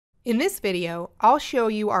In this video, I'll show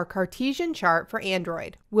you our Cartesian chart for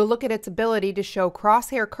Android. We'll look at its ability to show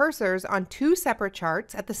crosshair cursors on two separate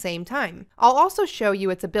charts at the same time. I'll also show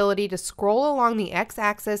you its ability to scroll along the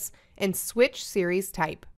x-axis and switch series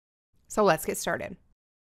type. So let's get started.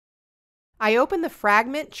 I open the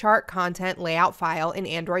fragment chart content layout file in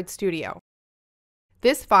Android Studio.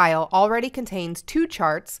 This file already contains two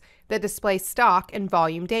charts that display stock and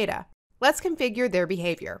volume data. Let's configure their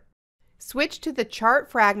behavior. Switch to the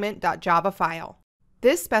chartFragment.java file.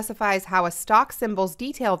 This specifies how a stock symbols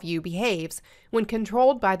detail view behaves when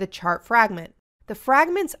controlled by the chart fragment. The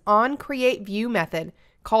fragment's onCreateView method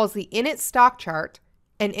calls the initStockChart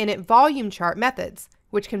and initVolumeChart methods,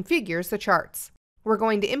 which configures the charts. We're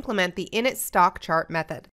going to implement the initStockChart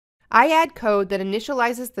method. I add code that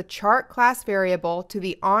initializes the chart class variable to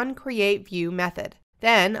the onCreateView method,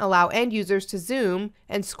 then allow end users to zoom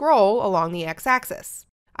and scroll along the x-axis.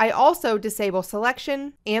 I also disable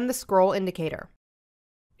selection and the scroll indicator.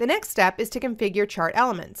 The next step is to configure chart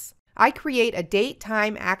elements. I create a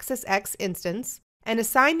date-time axis X instance and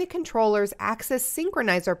assign the controller's axis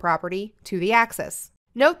synchronizer property to the axis.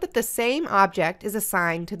 Note that the same object is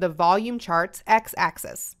assigned to the volume chart's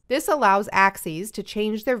x-axis. This allows axes to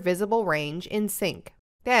change their visible range in sync.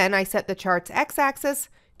 Then I set the chart's x-axis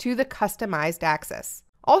to the customized axis.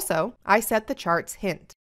 Also, I set the chart's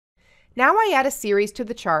hint. Now I add a series to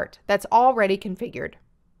the chart that's already configured.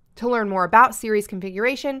 To learn more about series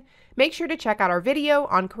configuration, make sure to check out our video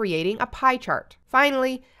on creating a pie chart.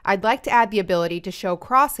 Finally, I'd like to add the ability to show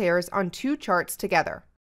crosshairs on two charts together.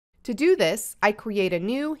 To do this, I create a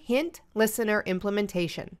new hint listener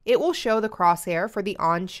implementation. It will show the crosshair for the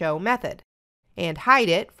onShow method and hide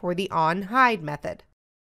it for the onHide method.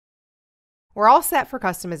 We're all set for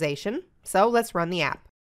customization, so let's run the app.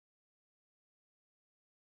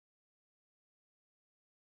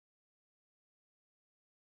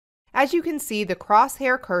 As you can see, the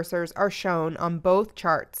crosshair cursors are shown on both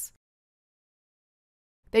charts.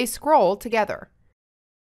 They scroll together.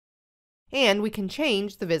 And we can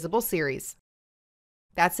change the visible series.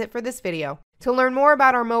 That's it for this video. To learn more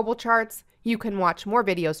about our mobile charts, you can watch more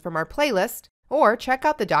videos from our playlist or check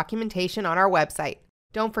out the documentation on our website.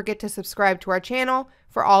 Don't forget to subscribe to our channel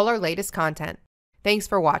for all our latest content. Thanks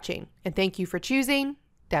for watching, and thank you for choosing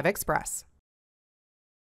DevExpress.